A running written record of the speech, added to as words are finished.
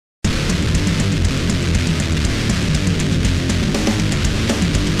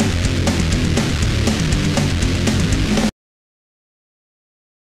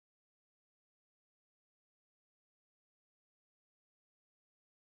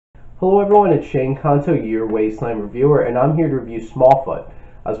Hello everyone, it's Shane Kanto, your Wasteland reviewer, and I'm here to review Smallfoot.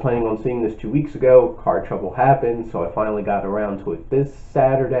 I was planning on seeing this 2 weeks ago, car trouble happened, so I finally got around to it this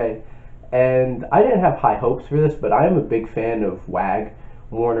Saturday. And I didn't have high hopes for this, but I am a big fan of WAG,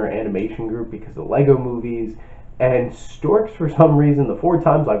 Warner Animation Group, because of Lego movies. And Storks, for some reason, the 4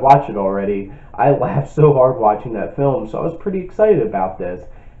 times I've watched it already, I laughed so hard watching that film, so I was pretty excited about this.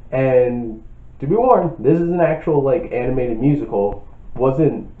 And to be warned, this is an actual animated musical.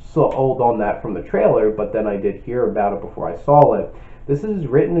 Wasn't sold on that from the trailer, but then I did hear about it before I saw it. This is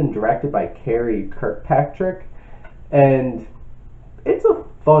written and directed by Carrie Kirkpatrick, and it's a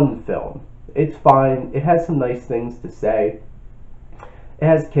fun film. It's fine. It has some nice things to say. It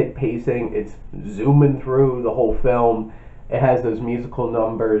has kid pacing. It's zooming through the whole film. It has those musical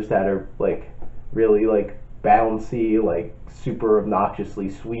numbers that are really bouncy, super obnoxiously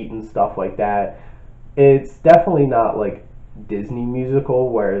sweet and stuff like that. It's definitely not Disney musical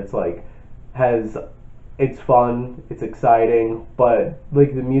where it's it's fun, it's exciting, but the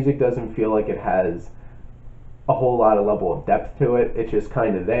music doesn't feel like it has a whole lot of level of depth to it. It's just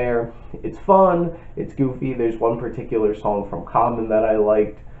kind of there. It's fun, it's goofy. There's one particular song from Common that I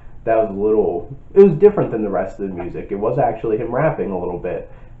liked that was it was different than the rest of the music. It was actually him rapping a little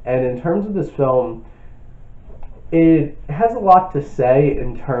bit. And in terms of this film, it has a lot to say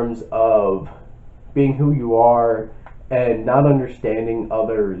in terms of being who you are and not understanding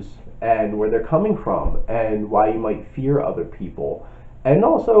others and where they're coming from and why you might fear other people, and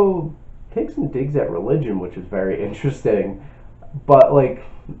also take some digs at religion, which is very interesting. But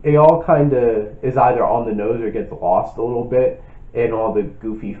it all kind of is either on the nose or gets lost a little bit in all the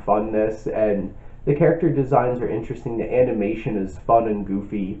goofy funness. And the character designs are interesting, the animation is fun and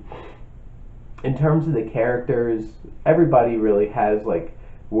goofy. In terms of the characters, everybody really has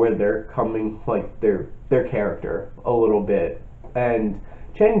where they're coming, their character a little bit. And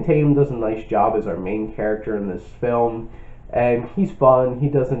Channing Tatum does a nice job as our main character in this film, and he's fun. He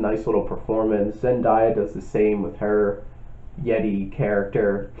does a nice little performance. Zendaya does the same with her Yeti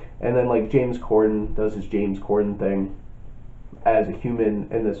character, and then James Corden does his James Corden thing as a human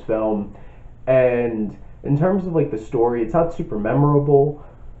in this film. And in terms of the story, it's not super memorable,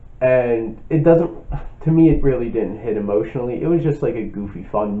 and it doesn't, to me, it really didn't hit emotionally. It was just a goofy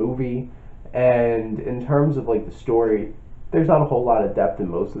fun movie. And in terms of the story, there's not a whole lot of depth in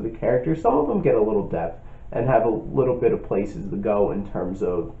most of the characters. Some of them get a little depth and have a little bit of places to go in terms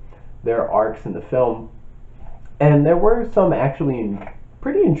of their arcs in the film. And there were some actually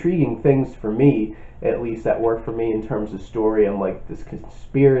pretty intriguing things for me, at least, that worked for me in terms of story and this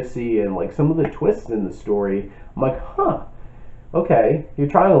conspiracy and some of the twists in the story. I'm huh, okay, you're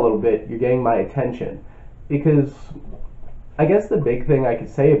trying a little bit, you're getting my attention. Because I guess the big thing I could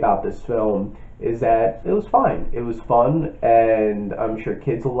say about this film is that it was fine. It was fun, and I'm sure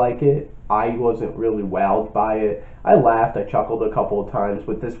kids will like it. I wasn't really wowed by it. I laughed, I chuckled a couple of times,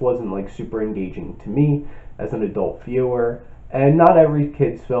 but this wasn't super engaging to me as an adult viewer. And not every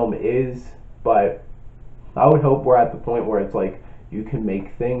kid's film is, but I would hope we're at the point where it's you can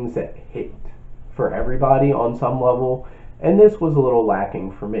make things that hit for everybody on some level, and this was a little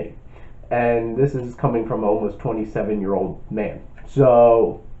lacking for me. And this is coming from an almost 27-year-old man.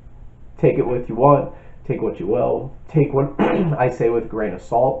 So take it what you want, take what you will, take what I say with a grain of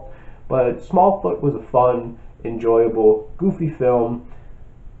salt. But Smallfoot was a fun, enjoyable, goofy film.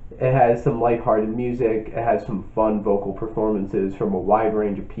 It has some lighthearted music, it has some fun vocal performances from a wide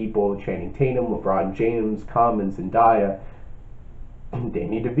range of people. Channing Tatum, LeBron James, Common, Zendaya,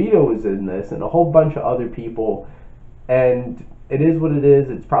 Danny DeVito is in this, and a whole bunch of other people. And it is what it is.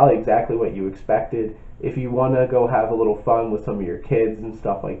 It's probably exactly what you expected. If you want to go have a little fun with some of your kids and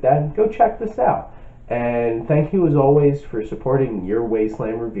stuff like that, go check this out. And thank you as always for supporting your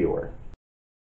Wasteland reviewer.